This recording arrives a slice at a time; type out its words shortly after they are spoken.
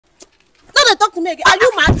to me again. Are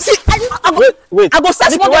you mad? See, wait. I go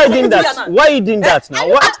search Nikki, why are you doing that? Why are you doing that now?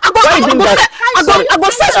 Why are you doing that? I go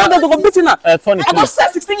search one day to go beat you now. Funny, I go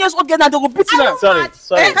search 16 years old girl now to go beat you now. Sorry.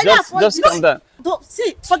 Just calm down.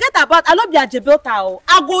 See, forget about. I love your Jebelta.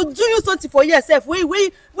 I go do you something for yourself.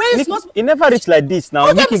 Wait. It never reached like this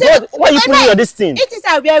now. Nikki, God, why are you putting your this thing? It is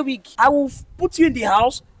a wear wig. I will put you in the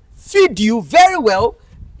house, feed you very well.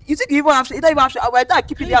 You think you even have to? You don't even have to. I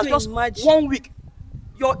keep you in the house just 1 week.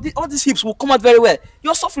 All these hips will come out very well.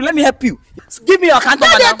 You're suffering. Let me help you. Give me your account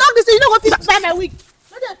number. No, they talk this. You know what? Buy my wig.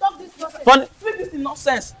 No, they talk this nonsense. Funny. Flip this in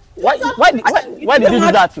nonsense. Why did you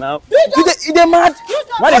do that now? You they mad?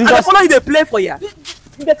 Why did you just? Follow you? They play for you.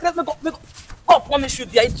 They make up punish you.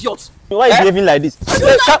 They are idiots. Why is behaving like this?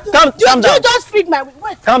 Calm down. You just freak my wig.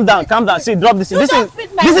 Wait. Calm down. See, drop this thing.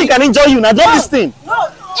 This thing can enjoy you now. Drop this thing. No,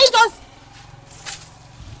 it just.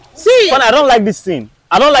 See. Funny, I don't like this thing.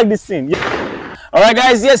 Alright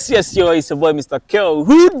guys, yes, it's your boy Mr. Kel.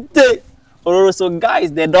 Who they? So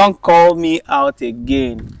guys, they don't call me out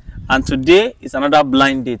again. And today is another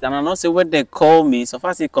blind date. And I know say when they call me, so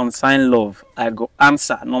far as it consign love, I go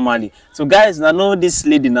answer normally. So guys, I know this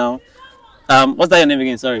lady now. What's that your name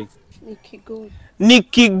again? Sorry.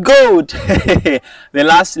 Nikki Gold. The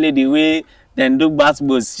last lady we then do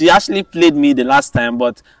basketballs. She actually played me the last time,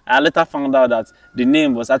 but I later found out that the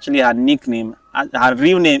name was actually her nickname. Her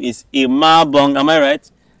real name is Emma Bong. Am I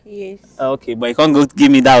right? Yes. Okay, but you can't go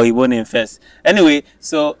give me that Igbo name first. Anyway,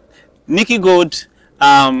 so Nikki Gold,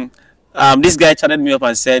 this guy chatted me up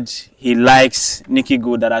and said he likes Nikki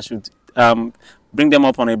Gold, that I should bring them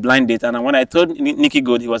up on a blind date. And when I told Nikki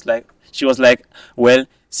Gold, she was like, well,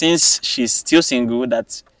 since she's still single,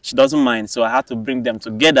 that she doesn't mind, so I had to bring them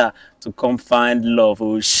together to come find love.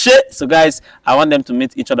 Oh shit! So guys, I want them to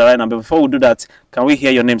meet each other right now. But before we do that, can we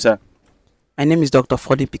hear your name, sir? My name is Dr.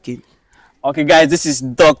 Funny Pikin. Okay, guys, this is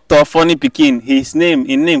Dr. Funny Pikin. His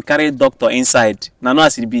name carries doctor inside. Now, no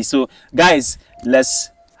as it be. So, guys, let's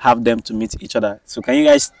have them to meet each other. So, can you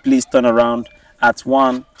guys please turn around at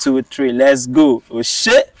 1, 2, 3? Let's go. Oh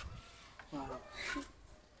shit! Wow.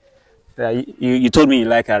 You told me you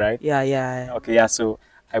like her, right? Yeah. Okay, yeah. So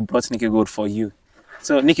I brought Nikki Gold for you.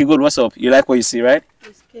 So, Nikki Gold, what's up? You like what you see, right?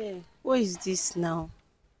 Okay. What is this now?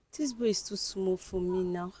 This boy is too small for me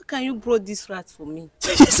now. How can you brought this rat for me?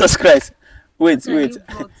 Jesus Christ. Wait.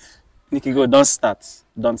 Nikki Gold, don't start.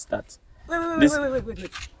 Wait.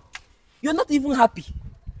 You're not even happy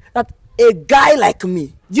that a guy like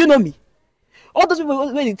me, do you know me? All those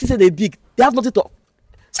people, when they say they're big, they have nothing to.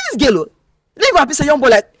 See this girl, leave her piece of young boy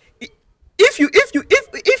like. If you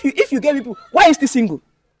get people, why are you still single?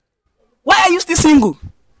 Why are you still single?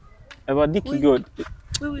 About Nikki Gold.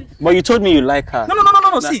 Wait. But you told me you like her.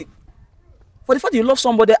 No. See, for the fact you love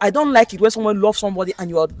somebody, I don't like it when someone loves somebody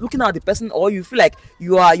and you are looking at the person, or you feel like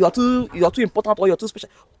you are too important, or you're too special.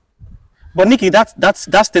 But Nikki,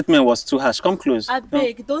 that statement was too harsh. Come close. I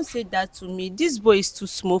beg, don't say that to me. This boy is too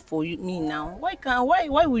small for me now. Why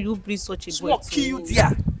will you bring such a boy to you, me?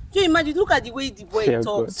 dear. Do you imagine? Look at the way the boy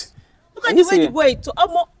talks. God. Look at the way the boy talks.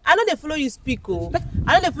 I know they follow you speak, oh.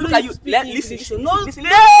 I know they follow you speak English. Listen.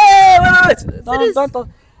 Wait. Don't.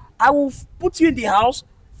 I will put you in the house,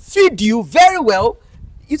 feed you very well.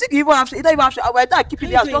 You think you even have to? You don't even have to. I keep you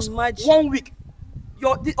in the house just 1 week.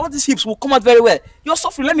 All these hips will come out very well. You're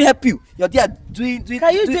suffering. Let me help you. You're there doing.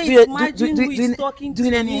 Can you just imagine who is talking to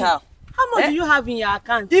me? Anyhow. How much do you have in your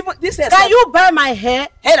account? Even this hair. Can you buy my hair?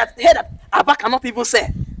 Hair that Abba cannot even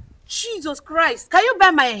say. Jesus Christ! Can you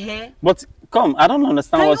buy my hair? But come, I don't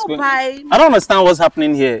understand what's going on. I don't understand what's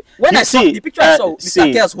happening here. When I saw the picture, I saw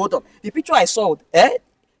Mr. Kels, hold on. The picture I saw,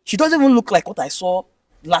 she doesn't even look like what I saw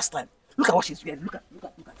last time. Look at what she's wearing.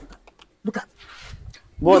 Look at.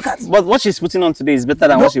 But what she's putting on today is better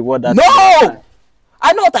than what she wore that. No!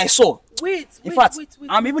 I know what I saw. Wait. In fact,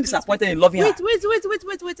 I'm even disappointed in loving her.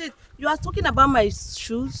 Wait. You are talking about my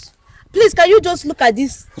shoes? Please, can you just look at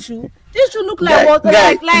this shoe? This should look like what?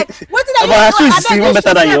 Like what did I use? But her shoes is even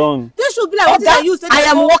better than your own. This should be like what did I use? I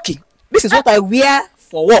am working. This is what I wear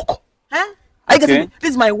for work. Huh? Are you getting me? This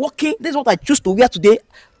is my working. This is what I choose to wear today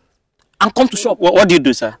and come to shop. What do you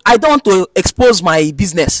do, sir? I don't want to expose my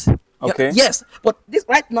business. Okay. Yes, but this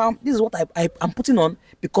right now, this is what I'm putting on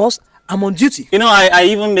because I'm on duty. You know, I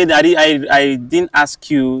even made I didn't ask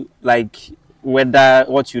you like whether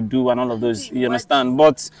what you do and all of those. You understand?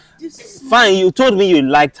 But fine, you told me you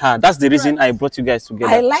liked her. That's the reason I brought you guys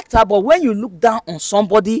together. I liked her, but when you look down on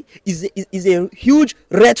somebody, is a huge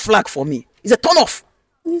red flag for me. It's a turn off.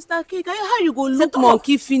 Mr. K, how you go look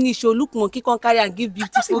monkey finish or look monkey can carry and give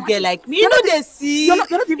beautiful girl like me? You know they see. You know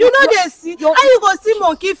they see. How you go see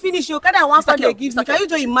monkey finish or carry and one for they give me? Can you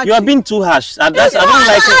just imagine? You are being too harsh. I don't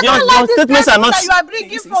like it. Your statements are not. You are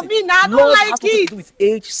bringing for me now. I don't like it. To do with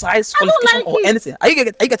age, size, qualification, or anything. Are you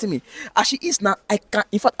getting me? As she is now, I can.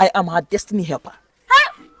 In fact, I am her destiny helper.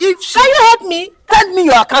 Can you help me? Send me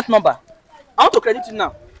your account number. I want to credit you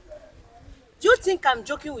now. Do you think I'm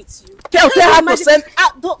joking with you? Tell her to send.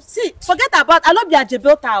 See, forget about. I love your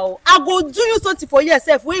Jebelta. I go do you something for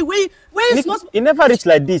yourself. Wait. You never reach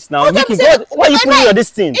like this now. Mickey, why you putting your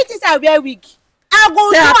this thing? It is a wear wig. I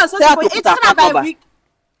go do something for you. It's not about wig.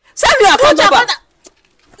 Send me your account number.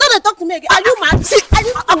 No, they talk to me again. Are you mad?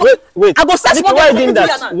 Wait. I go search why are you doing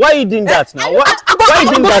that? Why are you doing that now? Why are you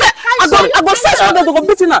doing that? I go search for them to go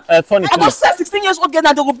beat her. Funny. I go search 16 years old girl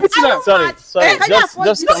and they go beat her. Sorry.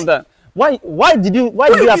 Just calm down. Why did you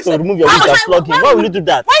have to remove your wig and plug in? Why will you do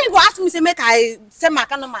that? Why you go ask me say make I send my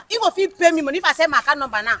account number? You go fit pay me money if I send my account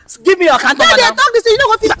number now. Give me your account number now. No, they talk this. You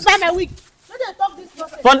don't go fit buy my wig. No, they talk this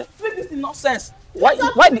nonsense. Funny. Flip this in nonsense. Why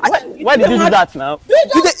did you do that now?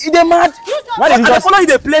 You dey mad? Why did you just follow you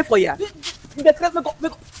dey play for ya? You dey crazy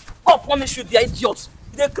make God punish you, they are idiots.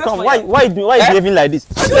 You dey crazy for ya. Why you behaving like this?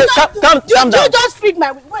 Calm down. You just freak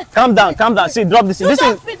my wig. Wait. Calm down. See, drop this thing. This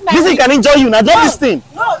thing can injure you. Now drop this thing.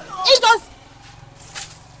 No, it just.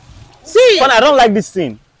 See. Funny, I don't like this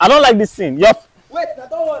thing. Wait, now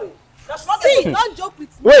don't worry. See, don't joke with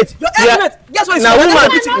me. Wait. Guess what? Now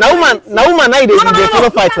woman, now they follow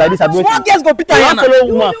fight like this. Small girls go beat her. You want follow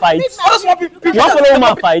woman fight? You want follow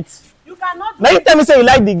woman fight? You cannot. Now you tell me say you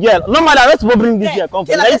like the girl. No matter let's go bring this girl come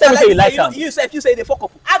from. Now you tell me say you like her. You say they fuck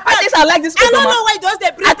up. At least I like this. I don't know why those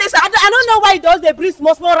they bring. I don't know why those they bring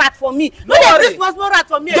small rat for me. No, they bring small rat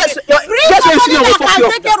for me. Bring somebody that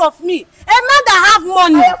can take care of me. A man that have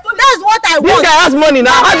money. That's what I want. This guy has money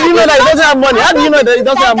now. How do you know that he doesn't have money? How do you know that he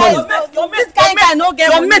doesn't have money? This guy no get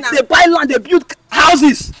money. Your mate they buy land, they build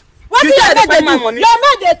houses. What do you get they do? Your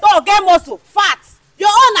mate they talk get muscle, fat. Your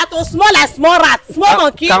own are too small like small rat, small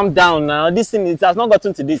monkey. Calm down now. This thing it has not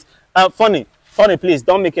gotten to this. Funny, please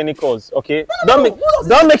don't make any calls, okay? Don't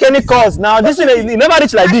make any calls now. This thing it never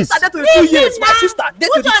reach like this. My sister, 22 years. My sister,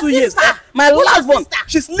 22 years. My last one,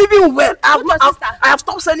 she's living well. I have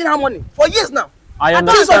stopped sending her money for years now. I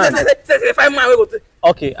understand.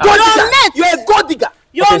 Okay. You're a gold digger.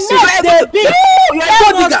 Your mate they big,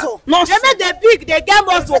 your mate they big, they get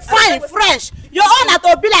muscle, fine, fresh. Your own are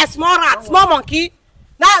to be like small rat, small monkey.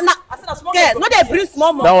 Now, okay, no they bring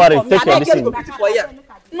small monkey. Don't worry, take your listen.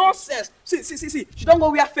 Nonsense. See. She don't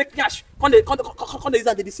go wear fake cash. Come they use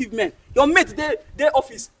and they deceive men. Your mate they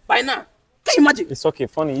office by now. Can you imagine? It's okay,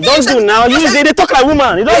 funny. You don't do now. They talk like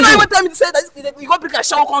woman. You don't do. You tell me to say that you go bring a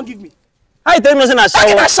shower, can't give me. How you tell me not shower?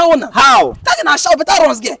 Take a shower now. How? Take a shower, better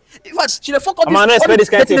runs get. In fact, she dey fuck up. I'm not expect this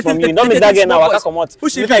kind of thing from you. Don't make that girl now. I can't come out.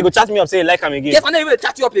 If I go chat me up, say like him again. Yes, I never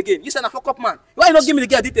chat you up again. You say na fuck up man. Why you not give me the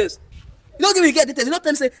girl details? You don't give me the girl details. You don't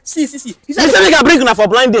tell me say see. You say make I bring her for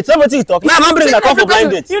blind date. Somebody you talk. Now I'm bringing her for blind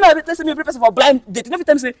date. You know they say me bring person for blind date. You never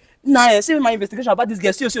tell me say nah. See my investigation about this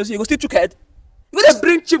girl. See. You go still chook head. You go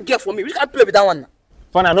bring cheap girl for me. We can't play with that one now.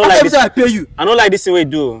 Fun, I don't like this. I pay you. I don't like this thing way you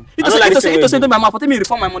do. I don't like this thing way you do. My mouth, tell me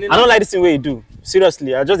refund my money. I don't like this thing way you do.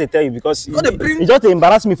 Seriously, I just tell you because you just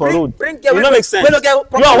embarrass me for road. It don't make sense. You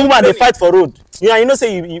are a woman, they fight for road. You know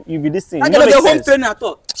say you be this thing. I get home training at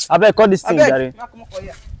all. I better call this thing, Gary.